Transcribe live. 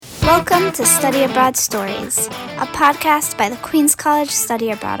Welcome to Study Abroad Stories, a podcast by the Queen's College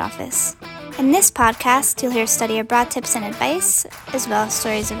Study Abroad Office. In this podcast, you'll hear study abroad tips and advice, as well as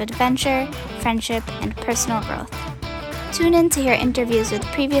stories of adventure, friendship, and personal growth. Tune in to hear interviews with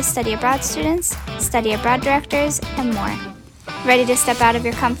previous study abroad students, study abroad directors, and more. Ready to step out of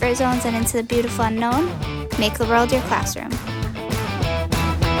your comfort zones and into the beautiful unknown? Make the world your classroom.